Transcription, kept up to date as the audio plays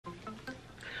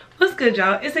What's good,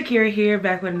 y'all? It's Akira here,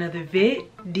 back with another video.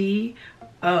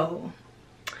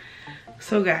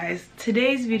 So guys,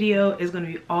 today's video is going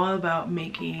to be all about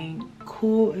making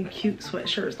cool and cute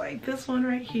sweatshirts like this one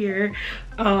right here,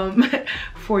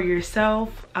 for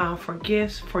yourself, for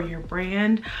gifts, for your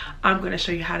brand. I'm going to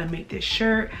show you how to make this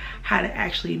shirt, how to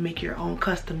actually make your own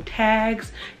custom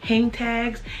tags, hang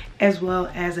tags, as well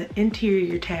as an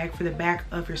interior tag for the back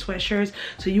of your sweatshirts,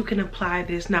 so you can apply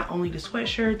this not only to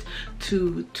sweatshirts,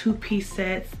 to two-piece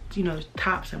sets, you know,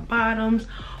 tops and bottoms,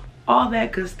 all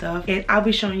that good stuff. And I'll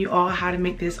be showing you all how to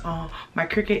make this on my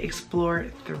Cricut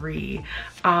Explorer 3.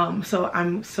 So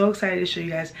I'm so excited to show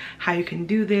you guys how you can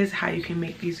do this, how you can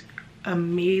make these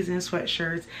amazing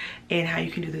sweatshirts, and how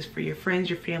you can do this for your friends,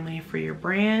 your family, and for your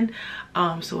brand.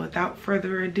 So without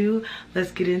further ado,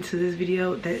 let's get into this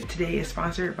video that today is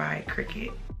sponsored by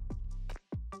Cricut.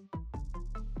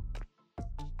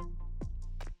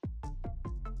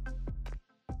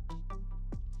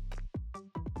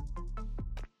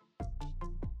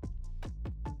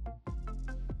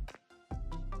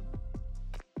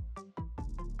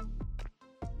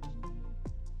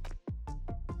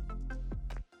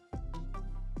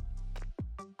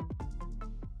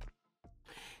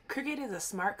 Cricut is a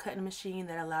smart cutting machine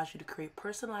that allows you to create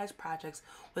personalized projects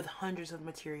with hundreds of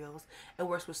materials. It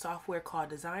works with software called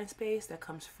Design Space that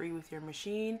comes free with your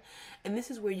machine. And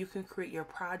this is where you can create your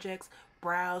projects,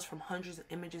 browse from hundreds of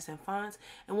images and fonts.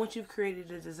 And once you've created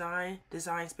a design,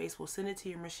 Design Space will send it to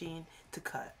your machine to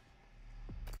cut.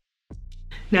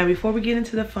 Now, before we get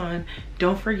into the fun,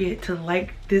 don't forget to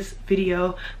like this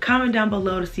video, comment down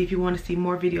below to see if you want to see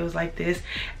more videos like this,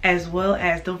 as well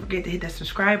as don't forget to hit that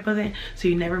subscribe button so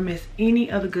you never miss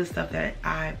any of the good stuff that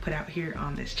I put out here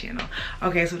on this channel.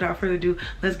 Okay, so without further ado,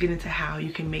 let's get into how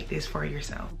you can make this for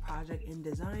yourself. Project in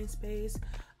Design Space.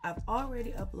 I've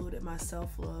already uploaded my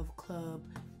Self-Love Club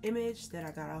image that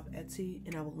I got off Etsy,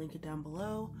 and I will link it down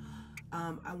below.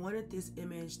 I wanted this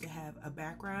image to have a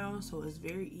background, so it's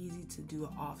very easy to do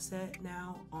an offset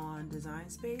now on Design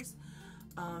Space.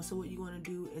 So what you want to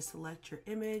do is select your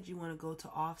image, you want to go to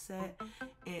offset,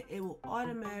 and it will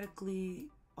automatically,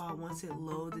 once it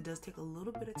loads, it does take a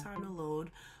little bit of time to load,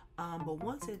 but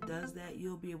once it does that,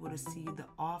 you'll be able to see the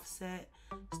offset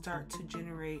start to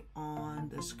generate on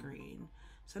the screen.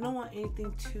 So I don't want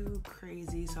anything too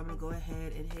crazy, so I'm gonna go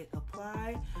ahead and hit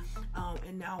apply.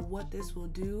 And now what this will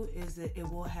do is that it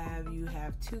will have you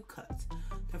have two cuts.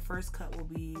 The first cut will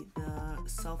be the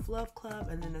Self-Love Club,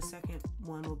 and then the second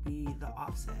one will be the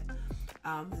offset.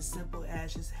 As simple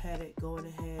as just going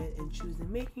ahead and choosing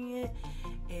making it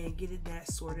and getting that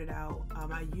sorted out.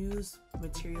 I use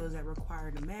materials that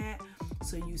require the mat,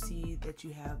 so you see that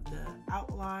you have the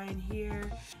outline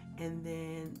here, and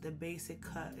then the basic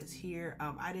cut is here.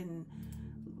 I didn't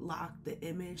lock the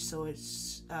image, so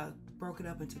it's broken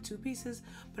up into two pieces,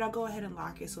 but I'll go ahead and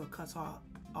lock it so it cuts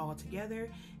all together,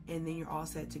 and then you're all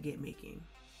set to get making.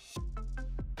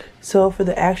 So for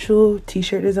the actual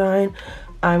t-shirt design,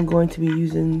 I'm going to be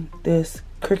using this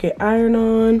Cricut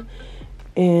iron-on,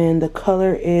 and the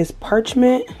color is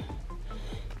parchment.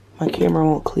 My camera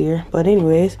won't clear, but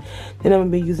anyways, then I'm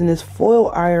gonna be using this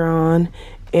foil iron-on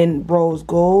in rose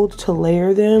gold to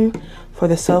layer them for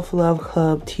the Self-Love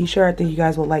Club t-shirt. I think you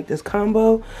guys will like this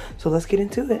combo, so let's get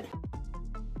into it.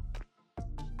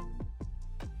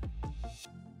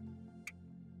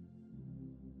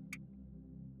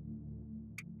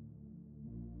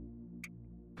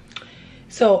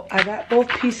 So I got both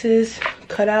pieces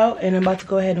cut out, and I'm about to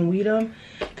go ahead and weed them.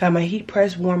 Got my heat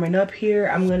press warming up here.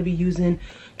 I'm going to be using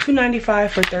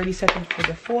 $2.95 for 30 seconds for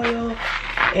the foil,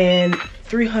 and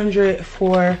 $300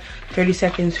 for 30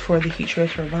 seconds for the heat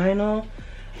transfer vinyl.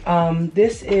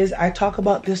 This is, I talk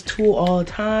about this tool all the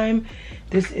time.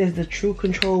 This is the True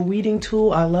Control weeding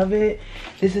tool. I love it.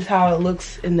 This is how it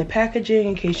looks in the packaging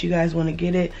in case you guys want to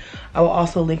get it. I will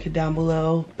also link it down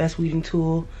below. Best weeding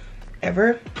tool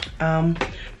ever.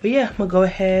 But yeah, I'm gonna go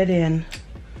ahead and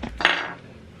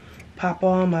pop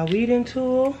on my weeding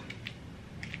tool.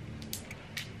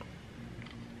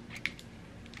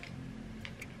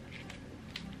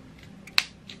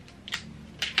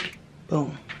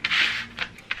 Boom.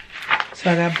 So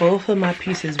I got both of my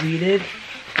pieces weeded.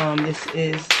 This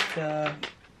is the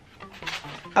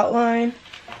outline.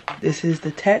 This is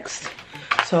the text.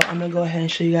 So I'm gonna go ahead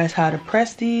and show you guys how to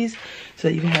press these so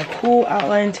that you can have cool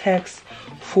outline text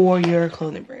for your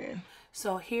clothing brand.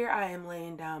 So here I am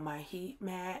laying down my heat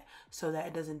mat so that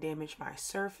it doesn't damage my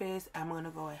surface. I'm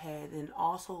gonna go ahead and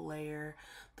also layer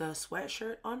the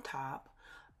sweatshirt on top.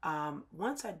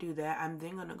 Once I do that, I'm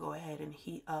then going to go ahead and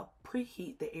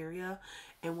preheat the area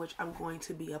in which I'm going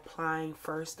to be applying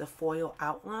first the foil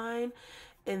outline,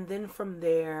 And then from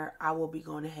there, I will be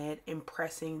going ahead and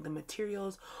pressing the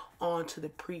materials onto the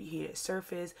preheated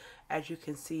surface. As you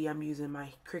can see, I'm using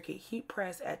my Cricut heat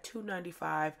press at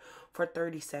 295 for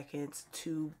 30 seconds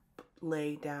to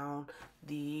lay down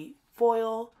the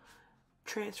foil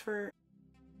transfer.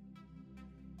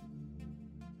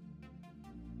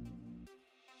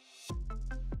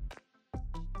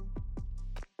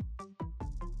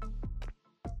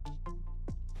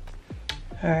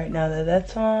 All right, now that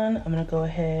that's on, I'm gonna go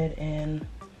ahead and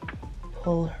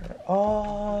pull her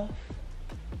off.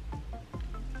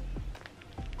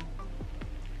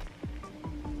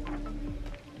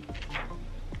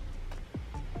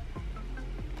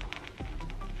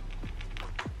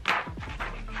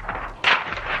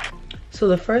 So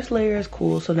the first layer is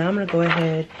cool. So now I'm gonna go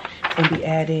ahead and be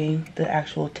adding the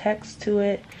actual text to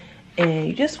it. And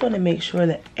you just wanna make sure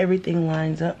that everything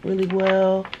lines up really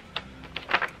well.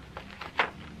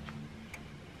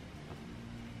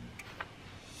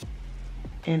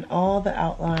 And all the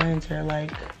outlines are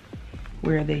like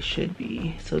where they should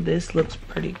be. So this looks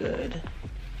pretty good.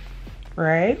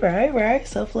 Right.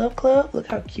 Self-love club. Look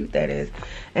how cute that is.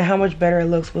 And how much better it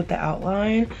looks with the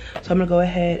outline. So I'm gonna go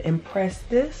ahead and press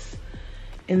this.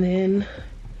 And then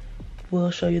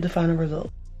we'll show you the final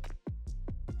result.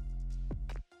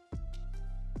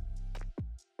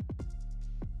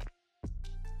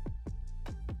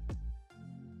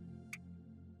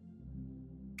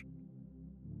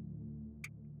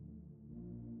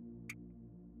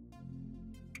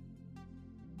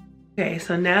 Okay,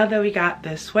 so now that we got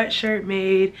the sweatshirt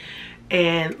made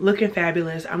and looking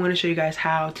fabulous, I'm going to show you guys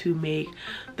how to make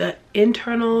the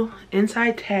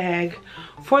inside tag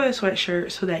for the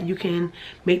sweatshirt so that you can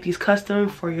make these custom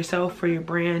for yourself, for your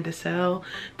brand to sell,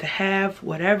 to have,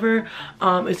 whatever.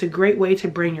 It's a great way to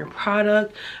bring your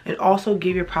product and also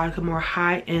give your product a more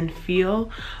high-end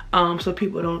feel, so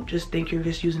people don't just think you're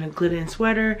just using a glitter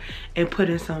sweater and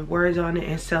putting some words on it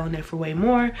and selling it for way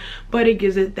more, but it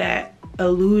gives it that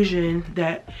illusion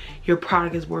that your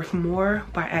product is worth more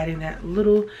by adding that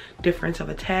little difference of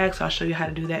a tag. So I'll show you how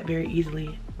to do that very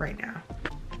easily right now.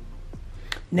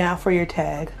 Now for your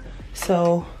tag.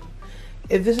 So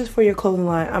if this is for your clothing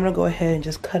line, I'm gonna go ahead and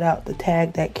just cut out the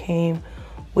tag that came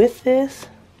with this,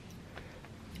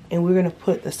 and we're gonna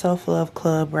put the Self-Love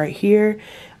Club right here.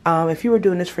 If you were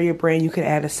doing this for your brand, you could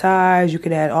add a size, you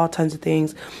could add all tons of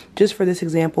things. Just for this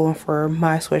example and for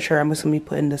my sweatshirt, I'm just gonna be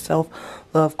putting the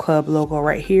Self-Love Club logo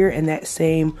right here and that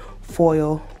same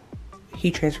foil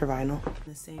heat transfer vinyl.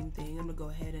 The same thing, I'm gonna go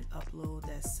ahead and upload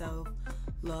that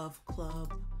Self-Love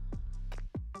Club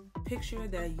picture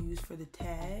that I used for the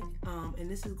tag,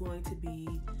 and this is going to be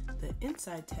the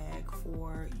inside tag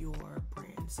for your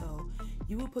brand. So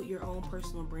you will put your own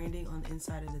personal branding on the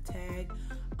inside of the tag.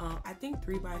 I think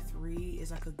 3x3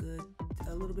 is like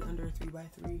a little bit under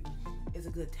 3x3 is a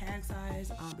good tag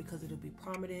size, because it'll be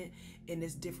prominent and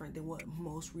it's different than what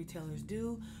most retailers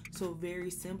do. So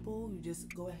very simple, you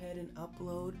just go ahead and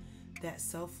upload that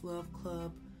Self-Love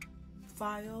Club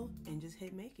file and just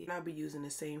hit make it. I'll be using the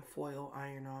same foil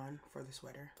iron-on for the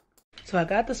sweater. So I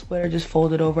got the sweater just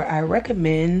folded over. I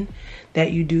recommend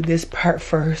that you do this part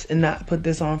first and not put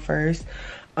this on first.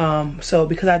 So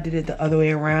because I did it the other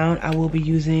way around, I will be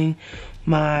using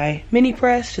my mini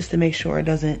press just to make sure it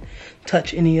doesn't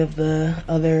touch any of the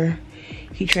other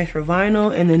heat transfer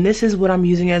vinyl. And then this is what I'm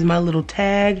using as my little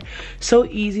tag. So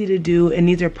easy to do, and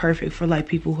these are perfect for like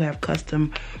people who have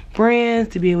custom brands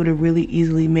to be able to really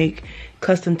easily make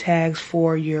custom tags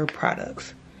for your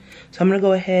products. So I'm gonna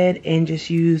go ahead and just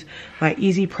use my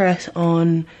easy press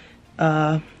on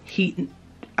heat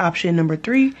option number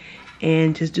 3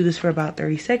 and just do this for about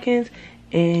 30 seconds,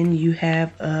 and you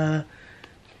have a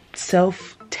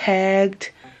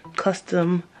self-tagged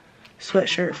custom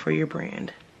sweatshirt for your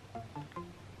brand.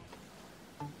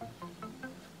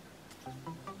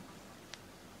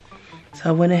 So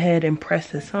I went ahead and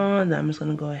pressed this on. I'm just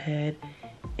gonna go ahead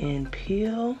and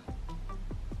peel.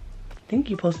 I think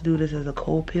you're supposed to do this as a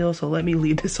cold peel, so let me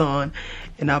leave this on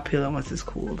and I'll peel it once it's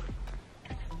cooled.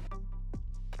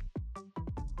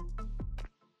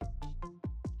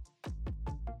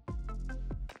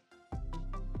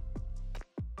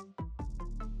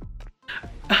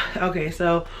 Okay,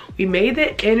 so we made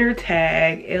the inner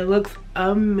tag. It looks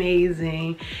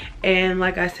amazing, and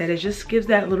like I said, it just gives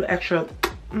that little extra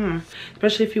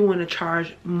especially if you want to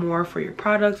charge more for your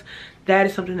products. That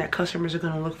is something that customers are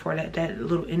going to look for, that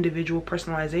little individual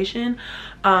personalization.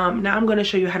 Now I'm going to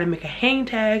show you how to make a hang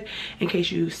tag in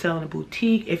case you sell in a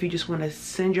boutique. If you just want to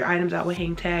send your items out with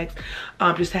hang tags,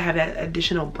 just to have that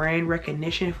additional brand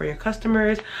recognition for your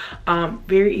customers.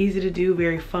 Very easy to do,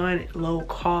 very fun, low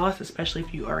cost, especially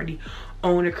if you already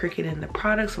own a Cricut in the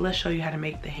product. So let's show you how to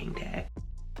make the hang tag.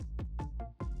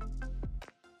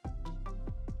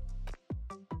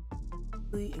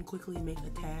 And quickly make a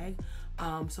tag.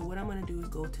 So what I'm going to do is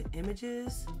go to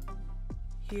images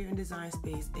here in design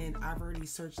space, and I've already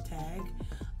searched tag.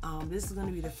 This is going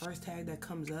to be the first tag that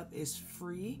comes up. It's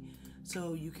free,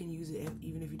 so you can use it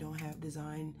even if you don't have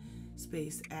design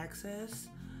space access.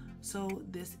 So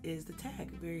this is the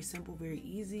tag. Very simple, very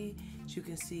easy. As you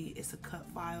can see, it's a cut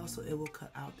file, so it will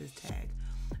cut out this tag.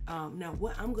 Now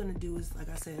what I'm going to do is, like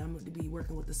I said, I'm going to be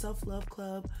working with the Self Love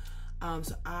Club.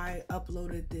 So I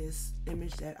uploaded this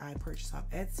image that I purchased off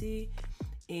Etsy,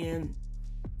 and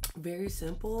very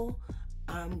simple.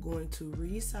 I'm going to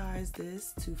resize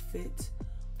this to fit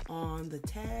on the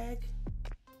tag.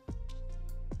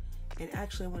 And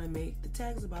actually I want to make the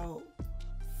tags about,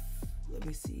 let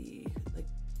me see, like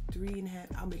 3.5.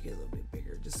 I'll make it a little bit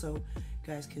bigger just so you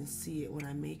guys can see it when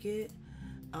I make it.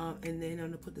 And then I'm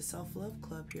going to put the Self Love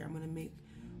Club here. I'm going to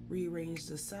rearrange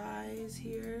the size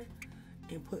here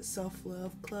and put Self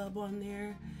Love Club on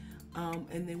there.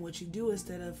 And then what you do,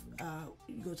 instead of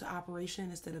you go to operation,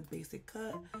 instead of basic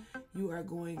cut, you are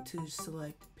going to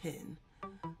select pin.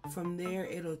 From there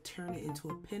it'll turn it into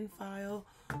a pin file,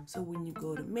 so when you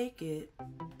go to make it,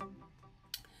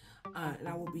 and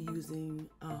I will be using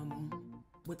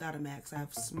without a max, I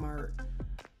have smart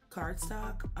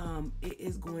cardstock. It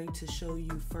is going to show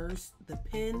you first the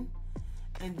pin,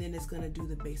 and then it's going to do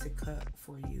the basic cut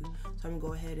for you. So I'm gonna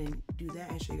go ahead and do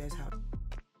that and show you guys how.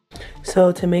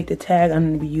 So to make the tag, I'm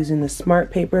going to be using the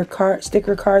Smart Paper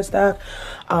sticker cardstock.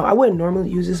 I wouldn't normally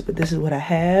use this, but this is what I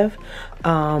have.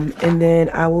 And then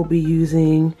I will be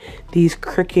using these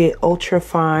Cricut Ultra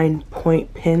Fine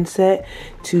Point Pen Set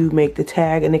to make the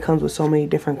tag. And it comes with so many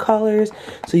different colors,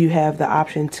 so you have the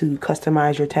option to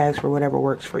customize your tags for whatever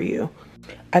works for you.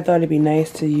 I thought it'd be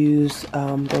nice to use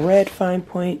the red fine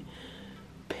point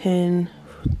pen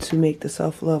to make the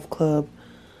Self Love Club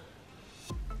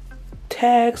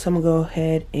tag. So I'm gonna go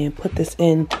ahead and put this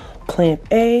in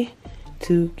clamp A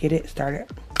to get it started.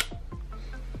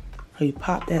 So you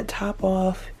pop that top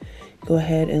off, go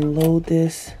ahead and load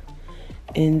this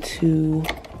into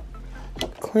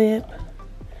clamp,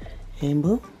 and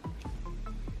boom.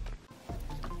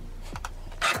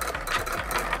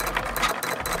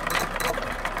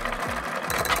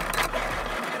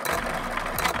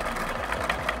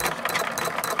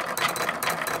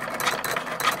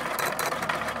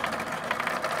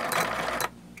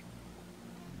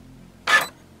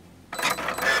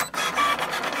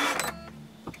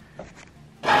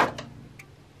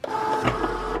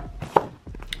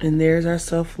 And there's our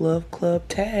Self Love Club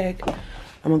tag.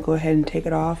 I'm gonna go ahead and take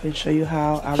it off and show you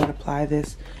how I would apply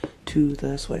this to the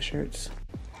sweatshirts.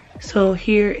 So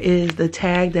here is the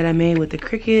tag that I made with the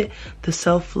Cricut, the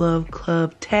Self Love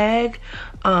Club tag.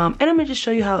 And I'm gonna just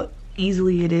show you how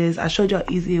easily it is. I showed you how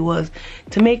easy it was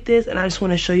to make this, and I just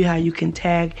want to show you how you can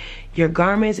tag your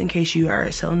garments in case you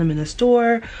are selling them in the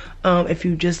store. If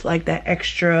you just like that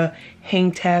extra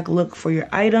hang tag look for your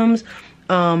items.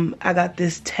 I got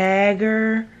this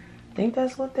tagger, I think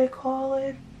that's what they call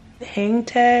it, hang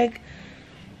tag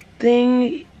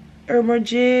thing or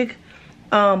jig,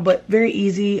 but very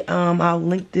easy. I'll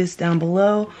link this down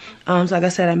below. So like I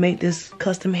said, I made this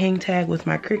custom hang tag with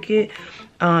my Cricut.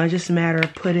 Just a matter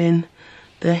of putting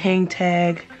the hang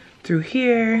tag through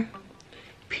here,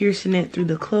 piercing it through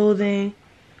the clothing,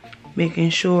 making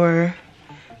sure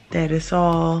that it's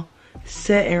all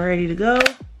set and ready to go.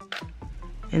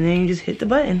 And then you just hit the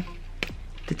button,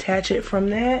 detach it from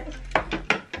that,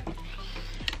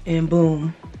 and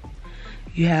boom.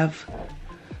 You have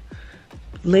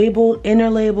labeled, inner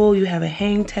label, you have a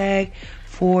hang tag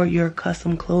for your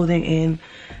custom clothing. And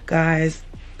guys,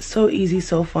 so easy,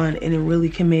 so fun, and it really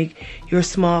can make your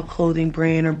small clothing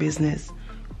brand or business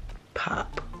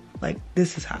pop. Like,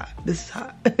 this is hot, this is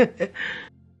hot.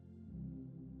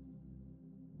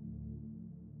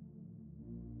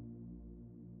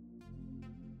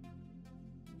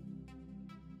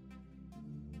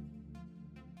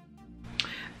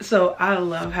 So I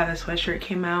love how the sweatshirt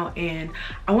came out, and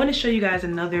I want to show you guys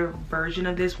another version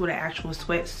of this with an actual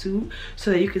sweatsuit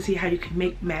so that you can see how you can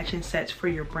make matching sets for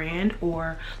your brand,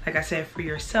 or like I said, for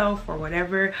yourself or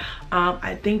whatever.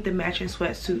 I think the matching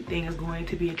sweatsuit thing is going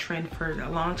to be a trend for a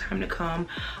long time to come,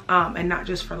 and not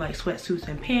just for like sweatsuits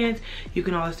and pants. You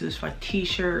can always do this for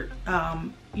t-shirt,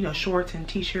 you know, shorts and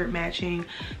t-shirt matching,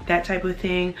 that type of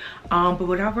thing. But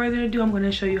without further ado, I'm going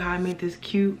to show you how I made this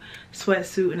cute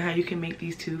sweatsuit and how you can make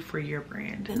these two for your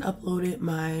brand. And uploaded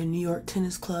my New York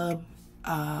Tennis Club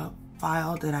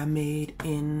file that I made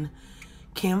in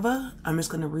Canva. I'm just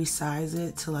going to resize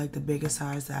it to like the biggest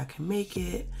size that I can make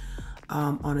it.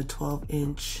 on a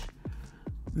 12-inch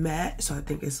mat. So I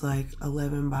think it's like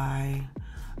 11 by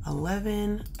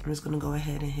 11. I'm just gonna go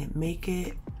ahead and hit make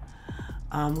it.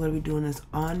 I'm gonna be doing this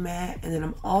on mat, and then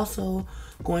I'm also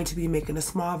going to be making a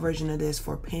small version of this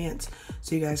for pants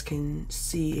so you guys can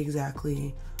see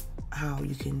exactly how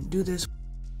you can do this.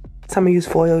 Time I used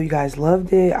foil, you guys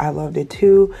loved it. I loved it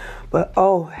too, but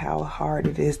oh, how hard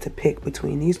it is to pick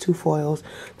between these two foils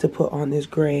to put on this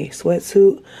gray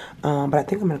sweatsuit. But I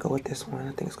think I'm gonna go with this one.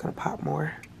 I think it's gonna pop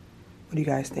more. What do you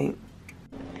guys think?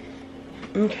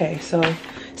 Okay, so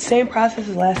same process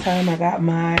as last time. I got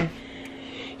my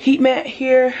heat mat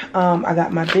here. I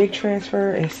got my big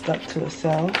transfer. It's stuck to a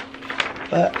cell,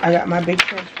 but I got my big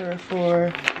transfer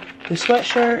for the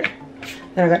sweatshirt.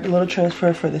 Then I got the little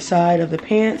transfer for the side of the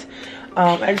pants.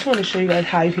 I just want to show you guys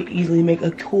how you can easily make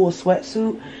a cool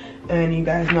sweatsuit. And you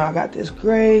guys know I got this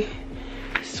gray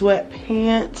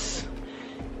sweatpants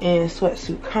and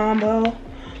sweatsuit combo.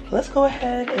 Let's go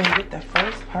ahead and get the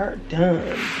first part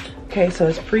done. Okay, so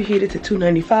it's preheated to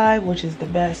 295, which is the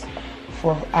best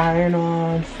for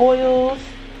iron-on foils.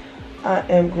 I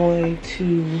am going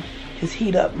to just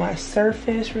heat up my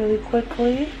surface really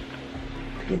quickly.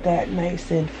 Get that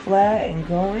nice and flat and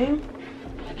going.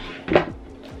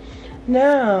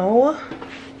 Now,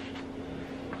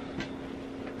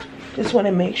 just want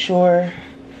to make sure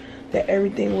that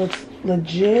everything looks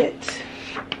legit.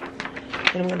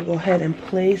 And I'm going to go ahead and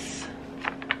place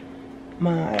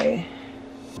my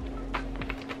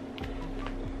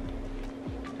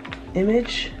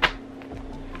image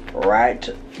right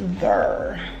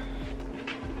there.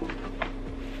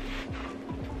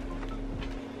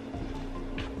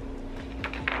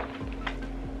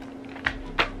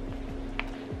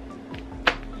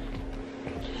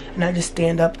 And I just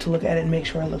stand up to look at it and make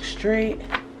sure it looks straight.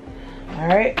 All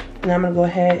right, and I'm gonna go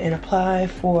ahead and apply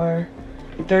for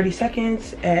 30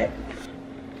 seconds at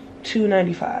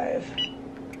 295.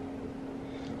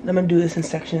 I'm gonna do this in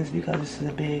sections because this is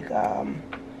a big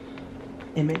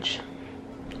image.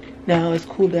 Now it's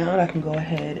cooled down. I can go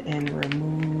ahead and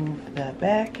remove the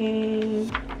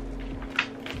backing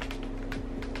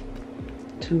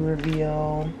to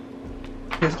reveal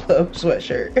this club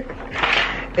sweatshirt.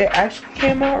 It actually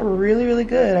came out really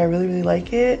good. I really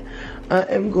like it. I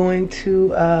am going to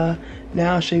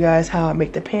now show you guys how I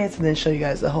make the pants and then show you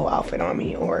guys the whole outfit on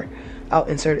me, or I'll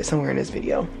insert it somewhere in this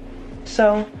video.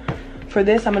 So for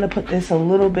this, I'm gonna put this a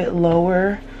little bit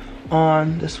lower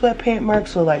on the sweatpant mark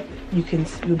so like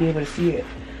you'll be able to see it.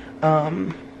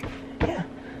 Yeah.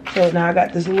 So now I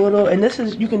got this little, and this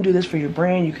is, you can do this for your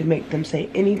brand. You can make them say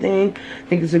anything. I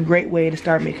think it's a great way to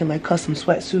start making like custom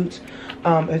sweatsuits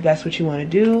if that's what you want to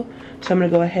do. So I'm gonna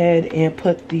go ahead and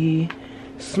put the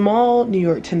small New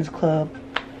York Tennis Club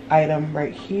item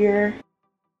right here.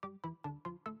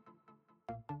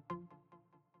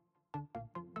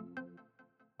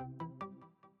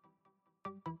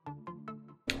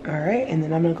 All right, and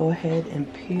then I'm gonna go ahead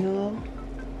and peel.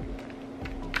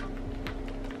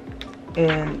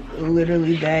 And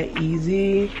literally that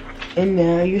easy. And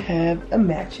now you have a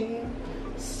matching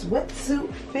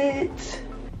sweatsuit fit.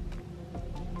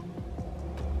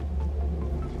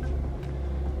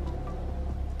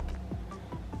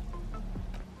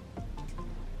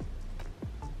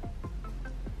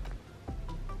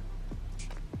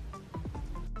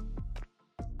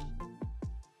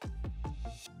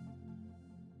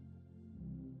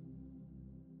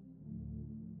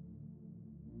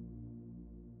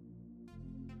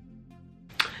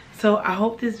 So I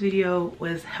hope this video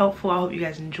was helpful. I hope you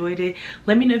guys enjoyed it.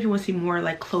 Let me know if you want to see more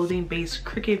like clothing based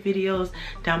Cricut videos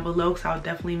down below, because I'll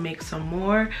definitely make some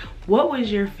more. What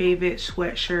was your favorite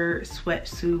sweatshirt,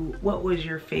 sweatsuit? What was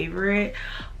your favorite?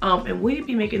 And will you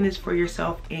be making this for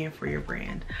yourself and for your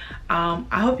brand? I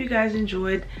hope you guys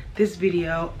enjoyed this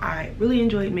video. I really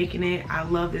enjoyed making it. I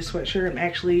love this sweatshirt. I'm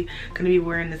actually gonna be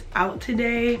wearing this out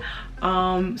today.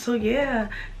 So yeah,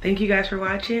 thank you guys for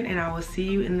watching, and I will see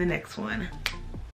you in the next one.